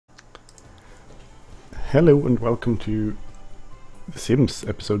Hello and welcome to The Sims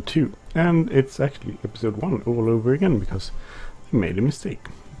episode 2, and it's actually episode 1 all over again because I made a mistake,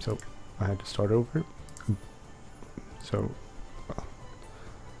 so I had to start over. So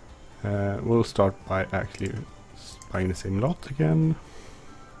we'll start by actually buying the same lot again.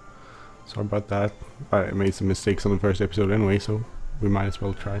 Sorry about that, I made some mistakes on the first episode anyway, so we might as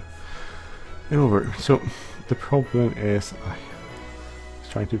well try it over. So the problem is I was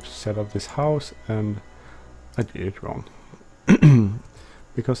trying to set up this house and I did it wrong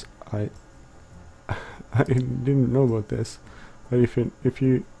because I didn't know about this. But if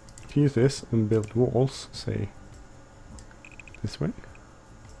you use this and build walls, say this way,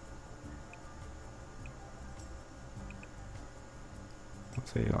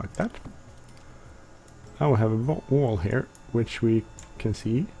 let's say like that. Now we have a wall here which we can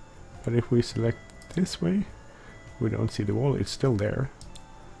see, but if we select this way, we don't see the wall. It's still there.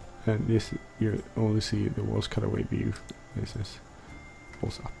 And this, you only see the walls cut away view. This is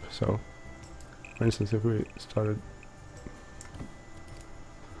walls up. So, for instance, if we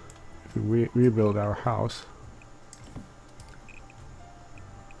rebuild our house,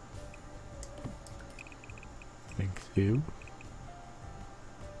 like so,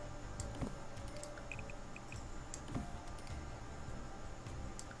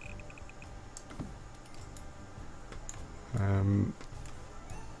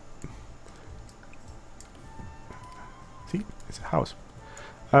 see, it's a house.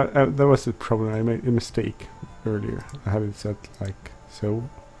 That was the problem. I made a mistake earlier. I had it set like so.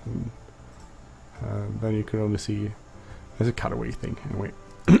 Then you could only see as a cutaway thing. Anyway,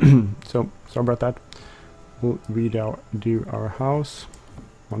 so sorry about that. We'll do our house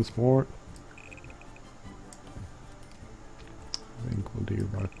once more. I think we'll do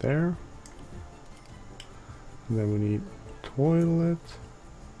right there. And then we need toilet,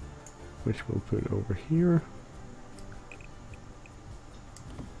 which we'll put over here.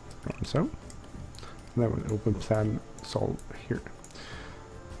 So, and then we'll open plan solve here.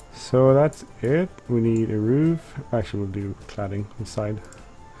 So that's it. We need a roof. Actually, we'll do cladding inside.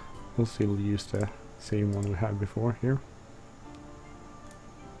 We'll still use the same one we had before here.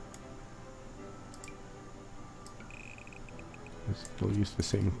 We'll still use the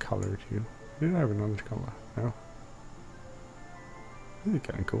same color too. Did I have another color? No. This is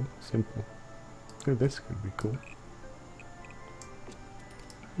kind of cool. Simple. Oh, this could be cool.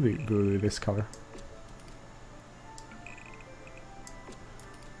 Go with this color.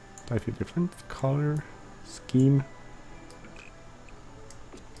 Slightly different color scheme.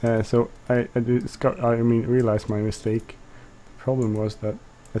 So I realized my mistake. The problem was that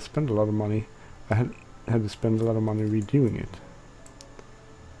I spent a lot of money. I had to spend a lot of money redoing it,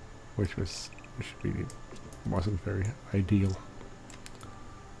 which really wasn't very ideal.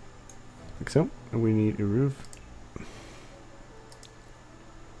 Like so, and we need a roof.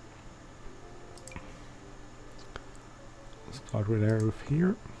 Start with our roof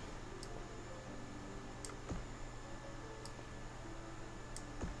here.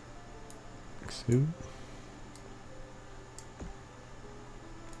 Like so.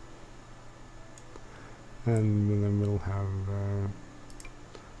 And then we'll have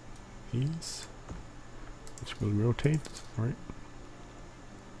these, which will rotate, right?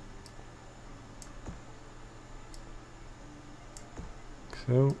 Like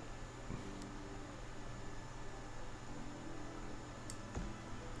so.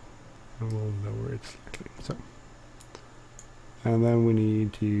 And we'll lower it slightly, so. And then we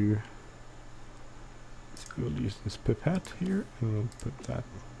need to, we'll use this pipette here, and we'll put that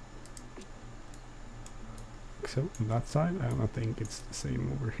like so on that side, and I think it's the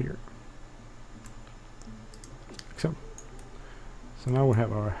same over here. Like so. So now we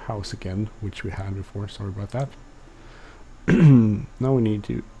have our house again, which we had before, sorry about that. Now we need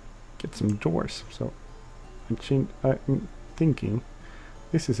to get some doors, so I'm thinking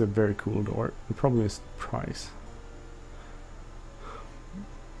this is a very cool door. The problem is the price.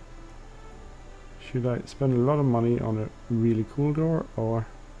 Should I spend a lot of money on a really cool door, or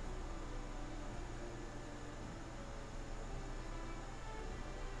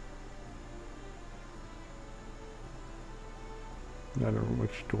I don't know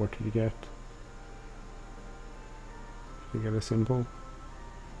which door to get. Should I get a simple?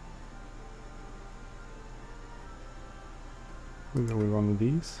 We'll go with one of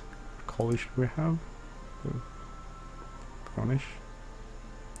these. What color should we have? So, brownish,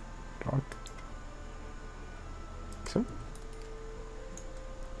 dark. So.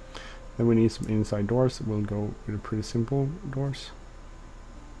 Then we need some inside doors. We'll go with a pretty simple doors.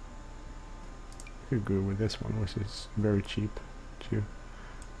 We could go with this one, which is very cheap too.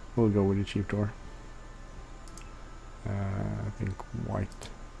 We'll go with a cheap door. I think white.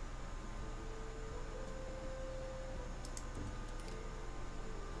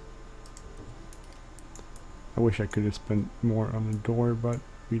 I wish I could have spent more on the door, but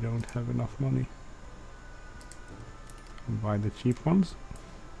we don't have enough money. I'll buy the cheap ones.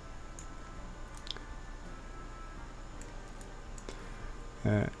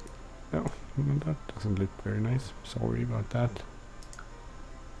 No, that doesn't look very nice. Sorry about that.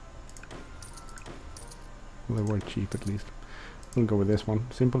 Well, they were cheap at least. We'll go with this one.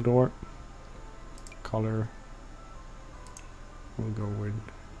 Simple door. Color. We'll go with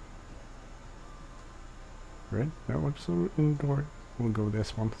red. No, what's in the door? We'll go with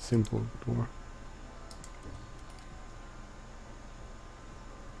this one. Simple door.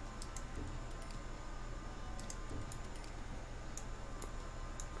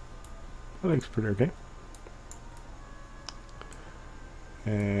 That looks pretty okay.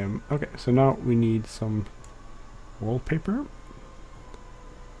 Okay, so now we need some wallpaper.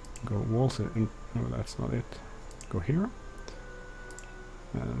 Go walls and no, that's not it. Go here.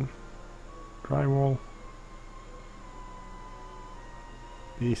 And drywall.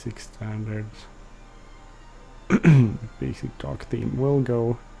 Basic standards. Basic dark theme. We'll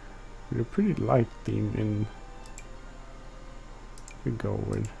go with a pretty light theme in. We go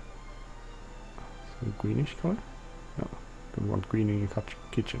with some greenish color. No, don't want green in your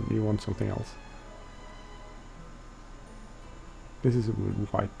kitchen. You want something else. This is with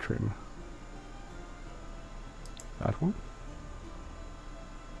white trim. That one?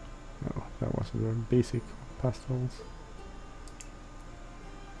 No, that was a very basic pastels.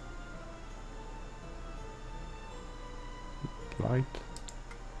 Light.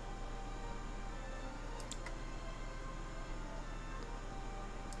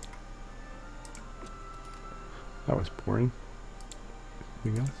 That was boring.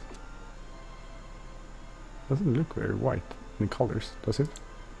 Anything else? Doesn't look very white in colors, does it?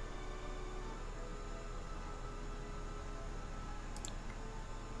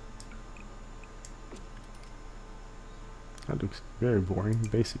 That looks very boring.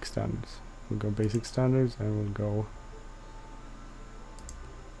 Basic standards. We'll go basic standards and we'll go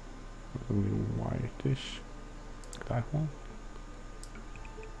only whitish. That one.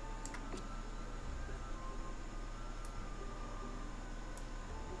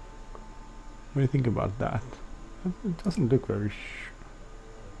 What do you think about that? It doesn't look very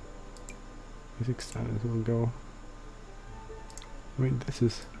basic standards will go. I mean, this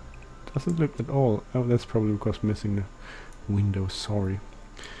is doesn't look at all. Oh, that's probably because missing the windows. Sorry,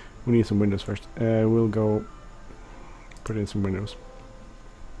 we need some windows first. We'll go put in some windows.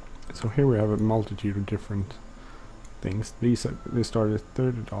 So here we have a multitude of different things. These they start at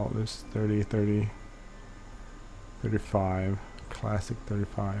 $30, 30, 30, 35, classic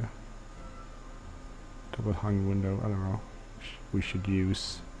 35. Double hung window, I don't know. We should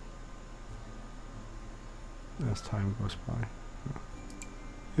use as time goes by.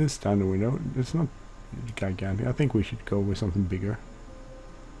 It's standard window. It's not gigantic. I think we should go with something bigger.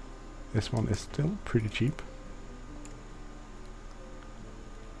 This one is still pretty cheap.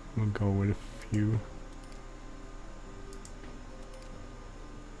 We'll go with a few.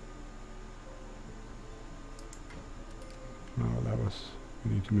 No, that was.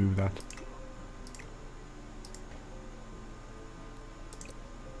 We need to move that.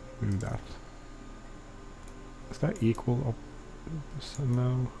 Move that. Is that equal up? So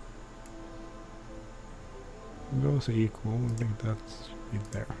no. Those are equal. I think that's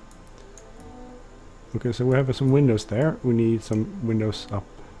it there. Okay, so we have some windows there. We need some windows up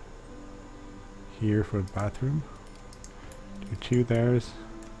here for the bathroom. Do two there's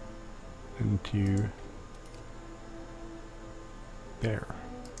and two there.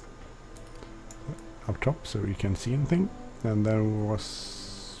 Up top so you can see anything. And then was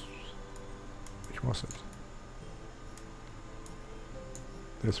it?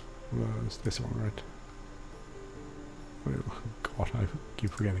 This was this one, right? Oh god, I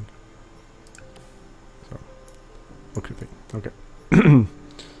keep forgetting. So, what could it be? Okay. So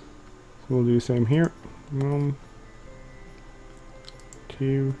we'll do the same here. 1,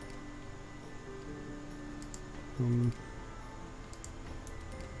 2.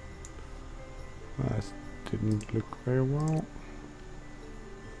 That didn't look very well.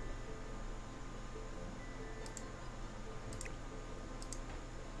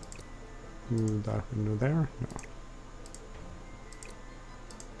 Move that window there. No.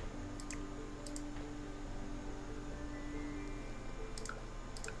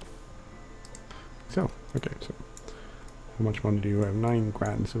 So, okay, so how much money do you have? 9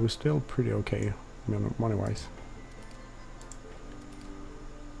 grand, so we're still pretty okay money-wise.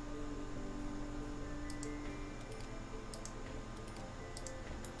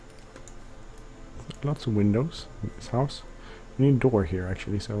 lots of windows in this house. We need a door here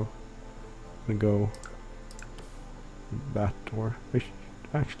actually, so I'm gonna go that door. I should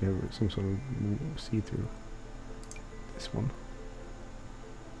actually have some sort of see-through. This one.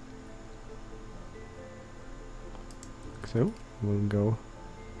 So we'll go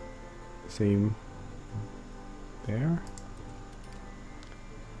same there,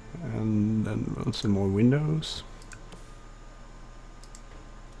 and then we'll some more windows.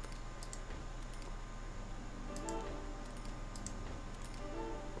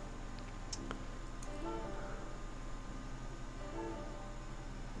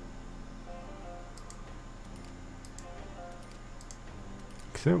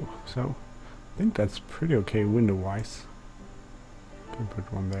 So I think that's pretty okay window-wise. Can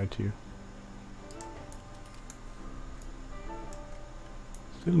put one there too.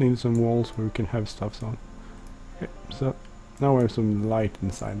 Still need some walls where we can have stuff on. Okay, so now we have some light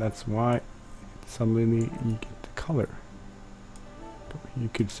inside. That's why suddenly you get the color. You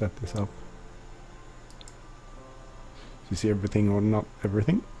could set this up. You see everything or not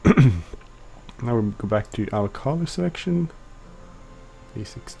everything. Now we'll go back to our color selection.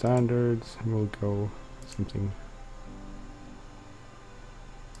 Basic standards, and we'll go something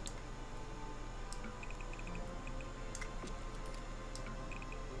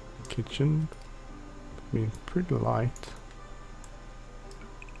kitchen. I mean, pretty light.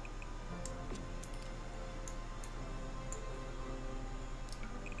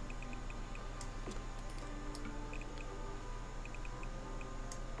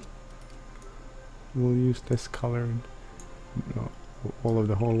 We'll use this color in all of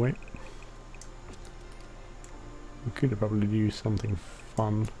the hallway. We could probably do something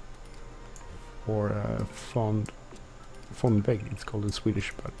fun for fondbeg, it's called in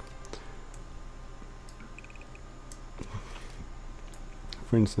Swedish, but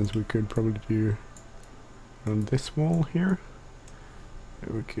for instance we could probably do on this wall here,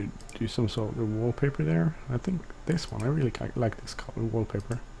 we could do some sort of wallpaper there. I think this one, I really like this color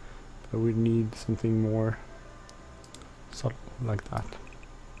wallpaper, but we need something more subtle like that.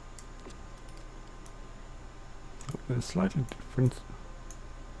 It's slightly different.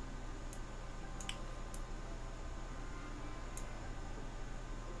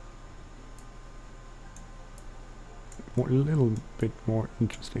 A little bit more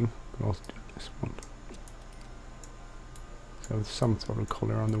interesting, but also do this one. So some sort of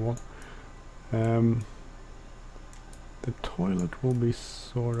color on the wall. The toilet will be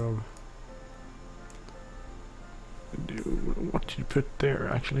sort of. What to put there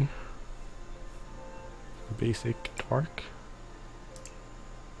actually? Basic dark.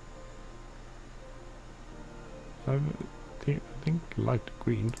 I think light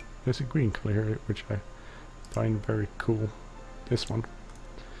green. There's a green color here which I find very cool. This one.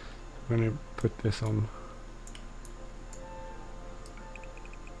 I'm gonna put this on.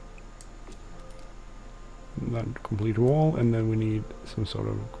 That complete wall, and then we need some sort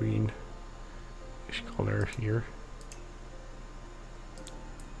of greenish color here.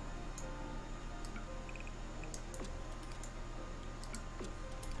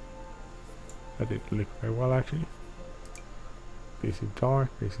 That didn't look very well actually. Basic dark,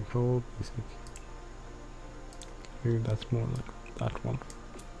 basic cold, basic. Here, that's more like that one.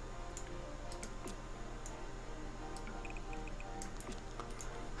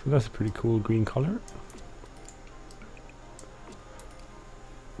 So that's a pretty cool green color.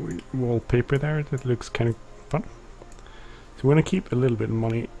 Wallpaper there, that looks kind of fun. So we're gonna keep a little bit of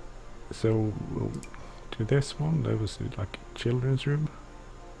money. So we'll do this one. That was like a children's room.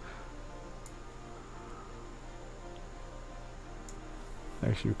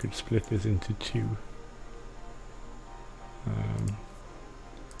 Actually, we could split this into two.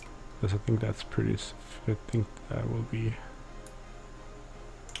 Because I think that's pretty. I think that will be.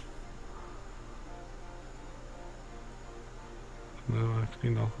 No,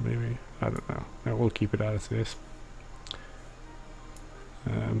 actually not. Maybe I don't know. I will keep it as is.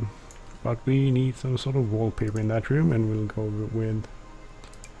 But we need some sort of wallpaper in that room, and we'll go with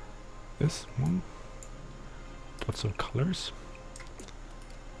this one. Lots of colors.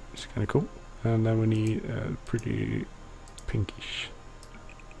 It's kind of cool. And then we need pretty pinkish.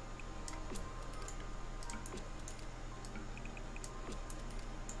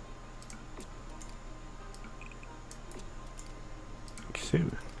 So.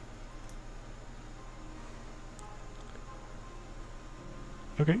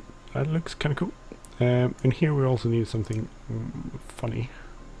 Okay, that looks kind of cool. And here we also need something funny.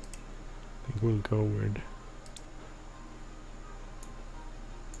 I think we'll go with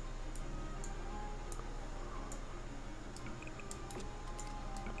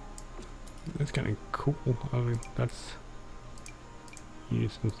That's kind of cool. I mean, that's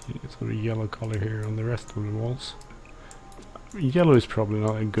using sort of yellow color here on the rest of the walls. Yellow is probably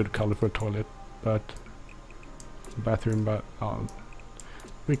not a good color for a toilet, but bathroom, but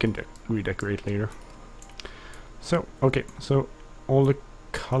we can redecorate later. So, okay, so all the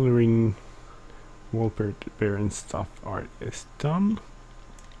coloring wallpaper and stuff is done.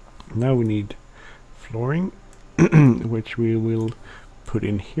 Now we need flooring, which we will put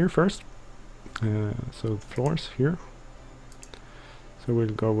in here first. So floors here. So we'll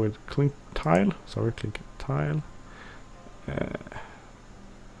go with click tile.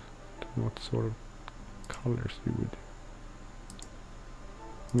 What sort of colors you would?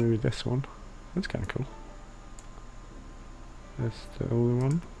 Maybe this one. That's kind of cool. That's the only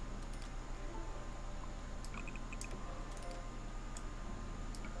one.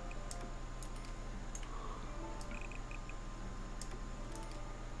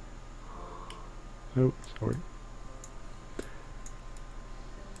 Oh, sorry.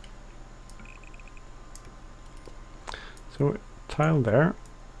 So tile there.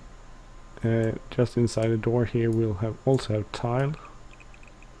 Just inside the door here we'll also have tile.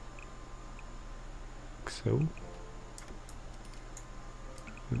 Like so.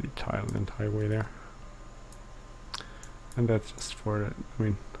 We'll do tile the entire way there. And that's just for, I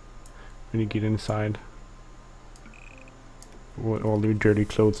mean, when you get inside, all your dirty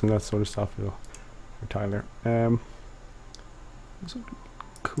clothes and that sort of stuff, you'll tile there. It's a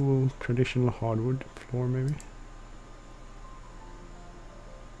cool traditional hardwood floor maybe.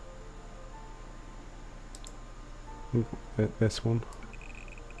 This one.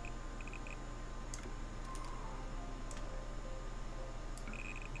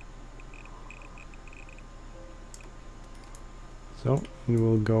 So we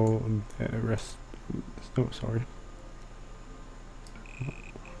will go rest. No, sorry.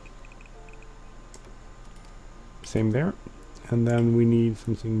 Same there, and then we need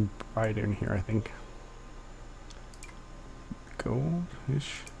something brighter in here. I think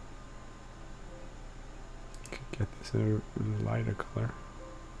goldish. Get this in a lighter color.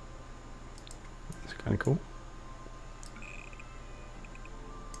 It's kind of cool.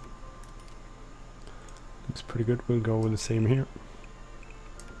 Looks pretty good. We'll go with the same here.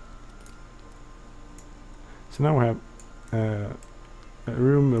 So now we have a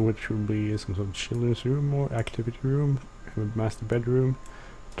room which will be some sort of children's room or activity room, with master bedroom,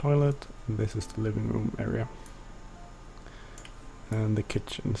 toilet, and this is the living room area. And the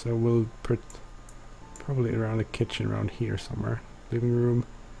kitchen. So we'll put probably around the kitchen around here somewhere. Living room,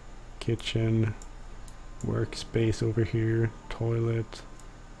 kitchen, workspace over here, toilet.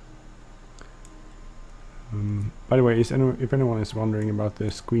 By the way, if anyone is wondering about the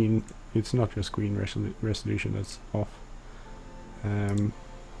screen, it's not your screen resolution that's off.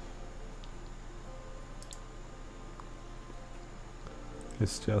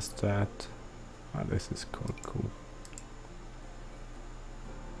 It's just that this is cool.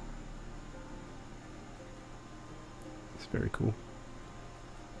 It's very cool.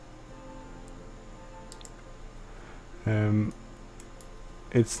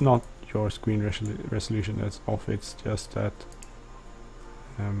 It's not your screen resolution that's off, it's just that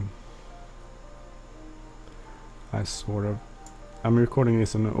I'm recording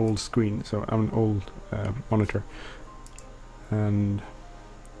this on an old screen, so I'm an old monitor, and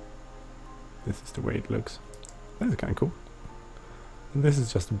this is the way it looks. That's kind of cool. And this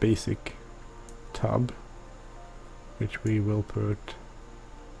is just a basic tub, which we will put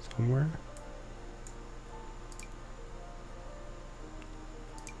somewhere.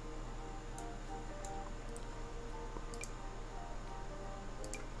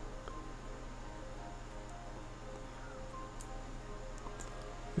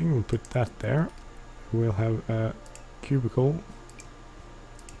 I think we'll put that there. We'll have a cubicle.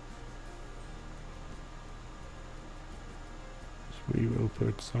 So we will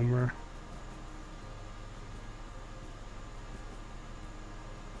put somewhere.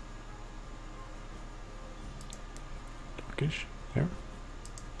 Darkish, there.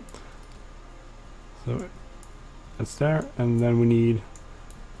 So that's there, and then we need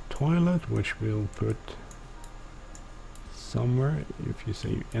toilet, which we'll put somewhere. If you say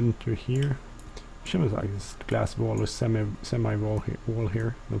you enter here, should have like this glass wall or semi wall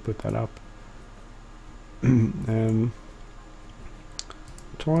here. We'll put that up.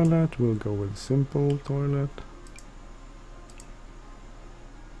 Toilet, we'll go with simple toilet.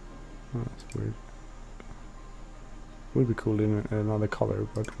 Oh, that's weird. Would be cool in another color,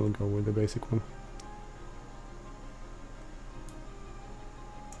 but we'll go with the basic one.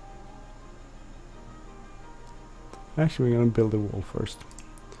 Actually, we're gonna build a wall first.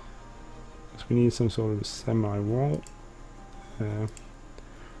 So we need some sort of semi-wall.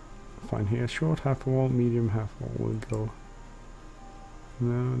 Fine here, short half wall, medium half wall will go.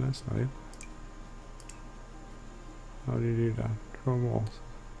 No, that's not it. How do you do that? Draw walls.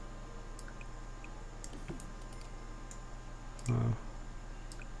 Like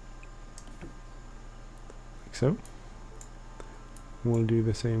so. We'll do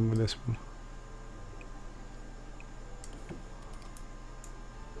the same with this one.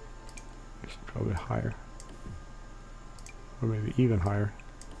 Actually, probably higher. Or maybe even higher.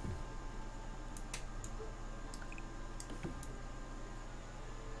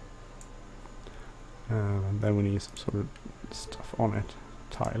 And then we need some sort of stuff on it.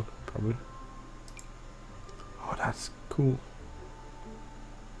 Tile, probably. Oh, that's cool.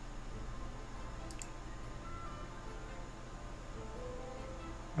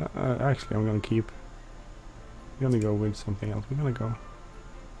 Actually, I'm gonna go with something else. We're gonna go.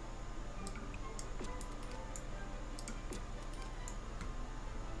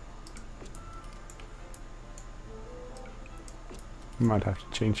 We might have to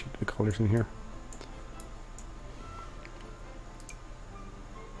change the colors in here.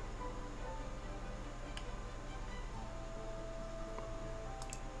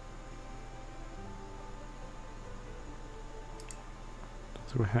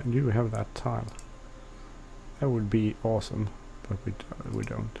 So do we have that tile? That would be awesome, but we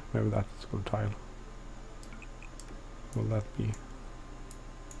don't. Maybe that's sort of tile. Will that be?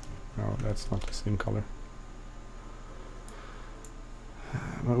 No, that's not the same color.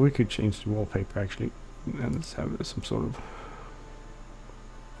 But we could change the wallpaper actually, and let's have some sort of.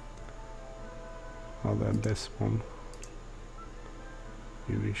 Oh, then this one.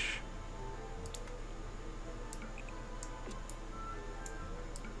 Bluish.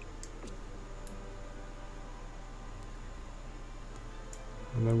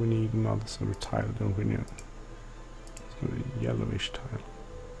 And then we need another sort of tile, don't we? Need sort of yellowish tile.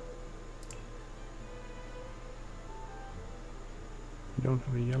 We don't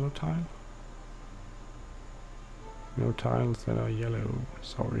have a yellow tile? No tiles that are yellow.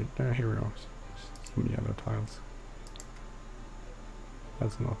 Sorry, there, here we are. Some yellow tiles.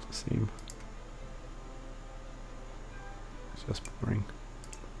 That's not the same. It's just boring.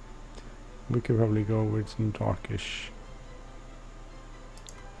 We could probably go with some darkish.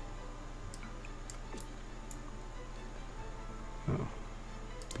 Oh,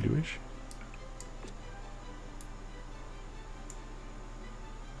 bluish.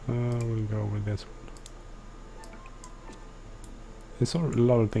 We'll go with this one. There's sort of a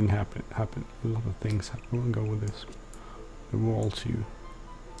lot of things happen. A lot of things happen. We'll go with this. The wall too.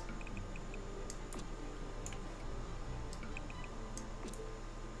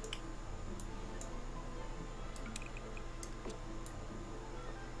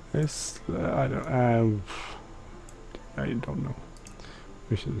 This I don't know.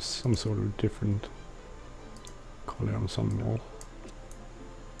 We should have some sort of different color on some wall.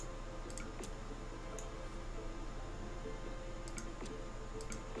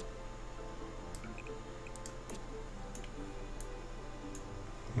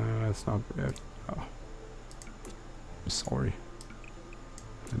 That's not it. Oh. I'm sorry.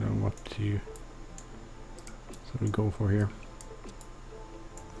 I don't know what to sort of go for here.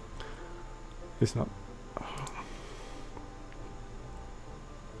 It's not. Oh.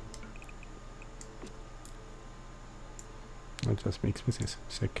 That just makes me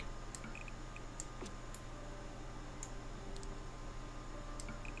sick.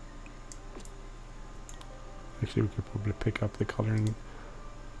 Actually, we could probably pick up the coloring.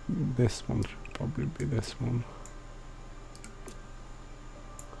 This one should probably be this one.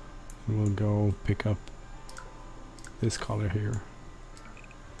 And we'll go pick up this color here.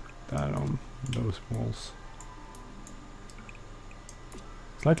 That on those walls.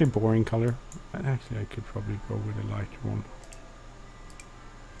 Slightly boring color. And actually I could probably go with a lighter one.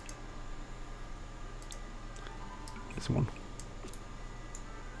 This one.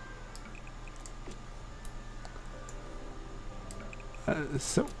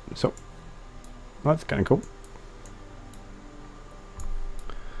 So that's kind of cool.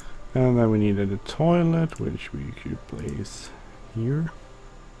 And then we needed a toilet, which we could place here.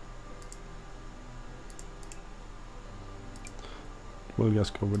 We'll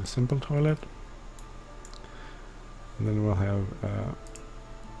just go with a simple toilet. And then we'll have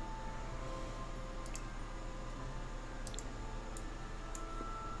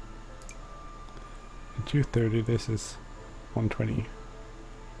in 230, this is 120.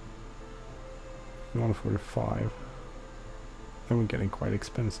 145. Then we're getting quite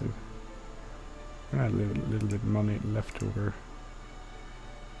expensive. I had a little bit of money left over.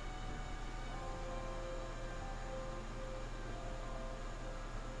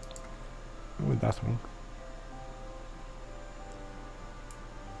 that one.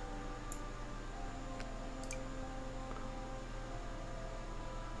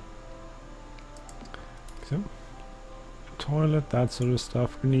 So, toilet, that sort of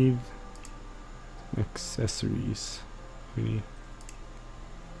stuff. We need accessories. We need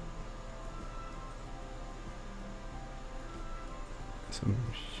some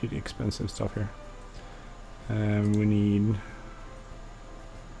shitty expensive stuff here. We need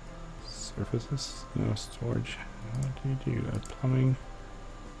surfaces, no storage. How do you do that? Plumbing,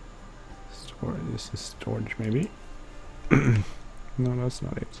 storage. This is storage, maybe. No, that's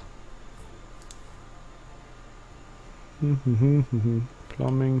not it.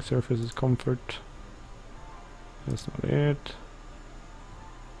 Plumbing, surfaces, comfort. That's not it.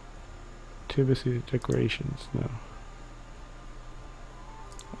 Activity, decorations. No.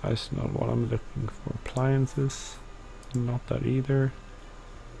 That's not what I'm looking for. Appliances, not that either.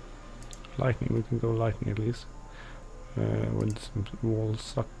 Lighting, we can go lighting at least. With some wall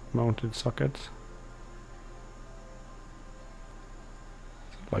mounted sockets.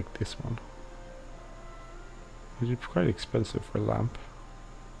 Like this one. It's quite expensive for a lamp.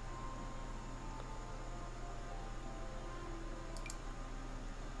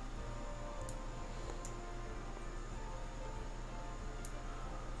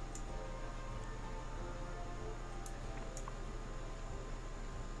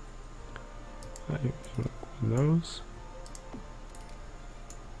 Those.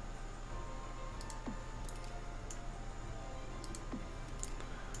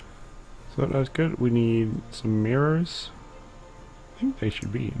 So that's good. We need some mirrors. I think they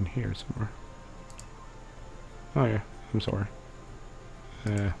should be in here somewhere. Oh yeah, I'm sorry.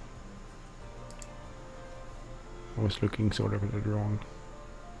 I was looking sort of at it wrong.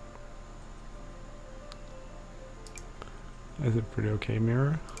 That's a pretty okay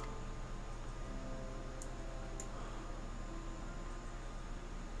mirror.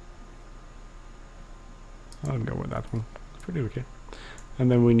 I'll go with that one. It's pretty okay. And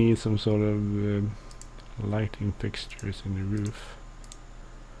then we need some sort of lighting fixtures in the roof.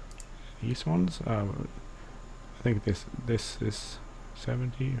 These ones? I think this is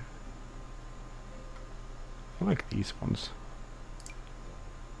 70. I like these ones.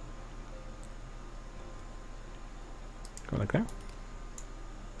 Go like that.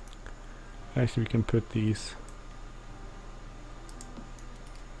 Actually, we can put these.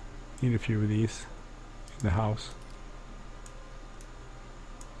 Need a few of these in the house.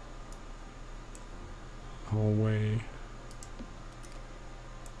 Hallway.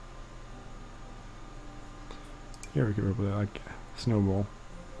 Here we could probably like snowball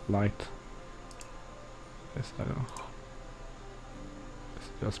light. This I don't know. It's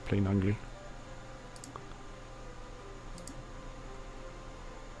just plain ugly.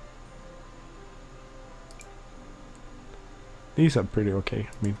 These are pretty okay.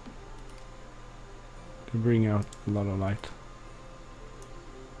 I mean, they bring out a lot of light.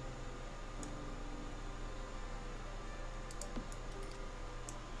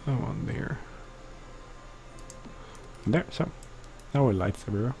 Oh, one there. There, so now we're lights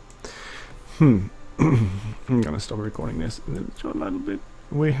everywhere. I'm gonna stop recording this and show a little bit.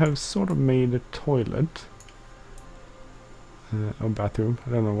 We have sort of made a toilet or bathroom.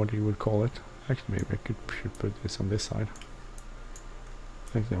 I don't know what you would call it. Actually, maybe I should put this on this side.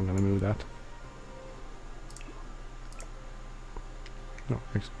 Actually, I'm gonna move that. No,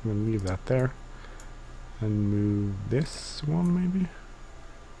 actually, I'm gonna leave that there and move this one maybe.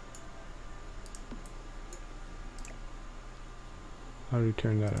 How do you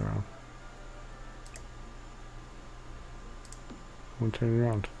turn that around? We'll turn it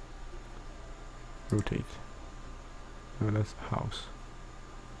around. Rotate. No, that's a house.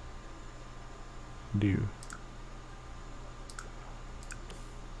 Do.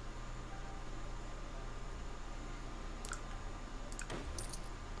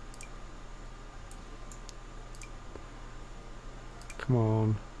 Come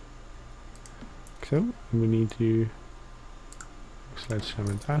on. So, we need to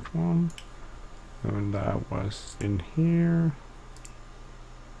sledgehammer that one. And that was in here.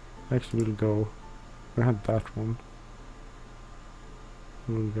 Actually, we'll go. We had that one.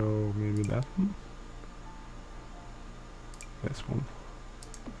 We'll go maybe that one. This one.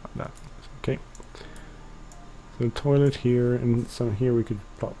 That one. Okay. So toilet here, and some here we could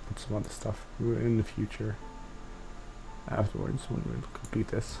put some other stuff in the future. Afterwards, when we complete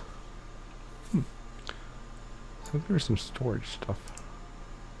this. So there's some storage stuff.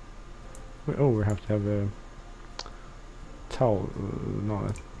 Oh, we have to have a towel,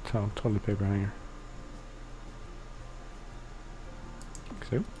 not a towel, toilet paper hanger.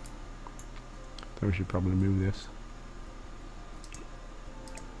 So, So we should probably move this.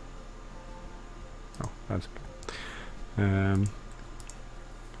 Oh, that's okay.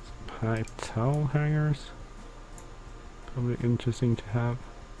 High towel hangers. Probably interesting to have.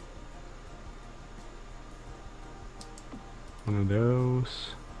 One of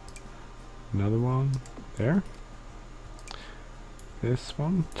those. Another one. There. This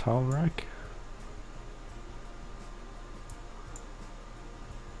one. Towel rack.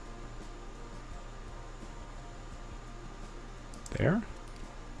 There.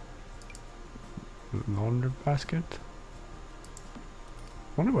 Laundry basket.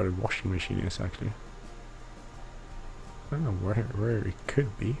 I wonder what a washing machine is actually. I don't know where it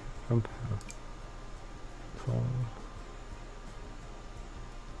could be. I don't have.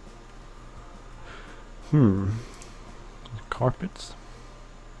 Carpets.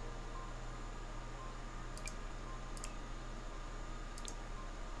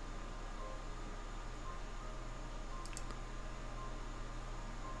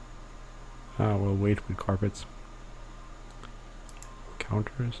 We'll wait with carpets.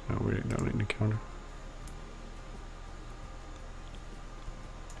 Counters? No, we don't need a counter.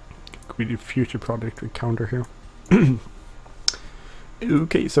 Could be the future project with counter here.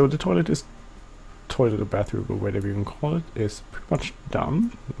 Okay, so the toilet or bathroom or whatever you can call it is pretty much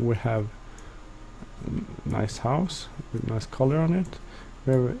done. We have a nice house with nice color on it.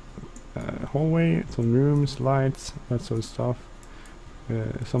 We have a hallway, some rooms, lights, that sort of stuff.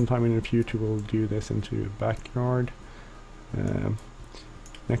 Sometime in the future we'll do this into a backyard.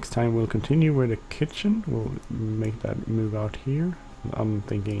 Next time we'll continue with the kitchen. We'll make that move out here. I'm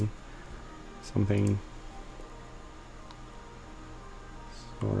thinking something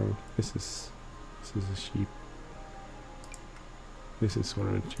sort of, this is a cheap, this is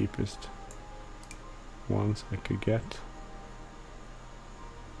one of the cheapest ones I could get.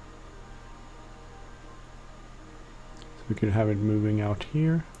 So we could have it moving out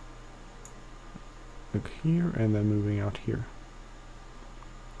here, look here, and then moving out here.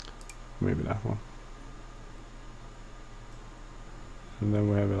 Maybe that one. And then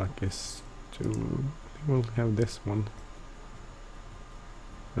we have it like this too. I think we'll have this one.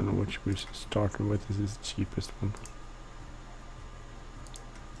 I don't know which we should start with. This is the cheapest one.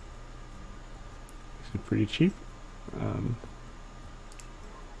 This is pretty cheap.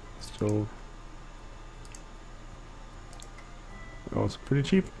 Still also pretty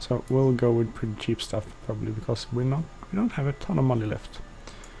cheap. So we'll go with pretty cheap stuff probably because we don't have a ton of money left.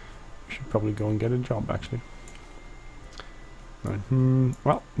 We should probably go and get a job actually. Right.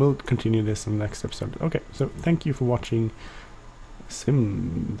 Well, we'll continue this in the next episode. Okay, so thank you for watching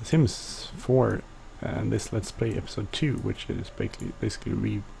The Sims 4 and this Let's Play episode 2, which is basically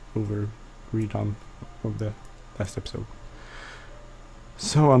redone of the last episode.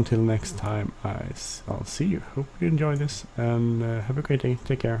 So until next time, I'll see you. Hope you enjoy this and have a great day.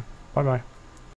 Take care. Bye bye.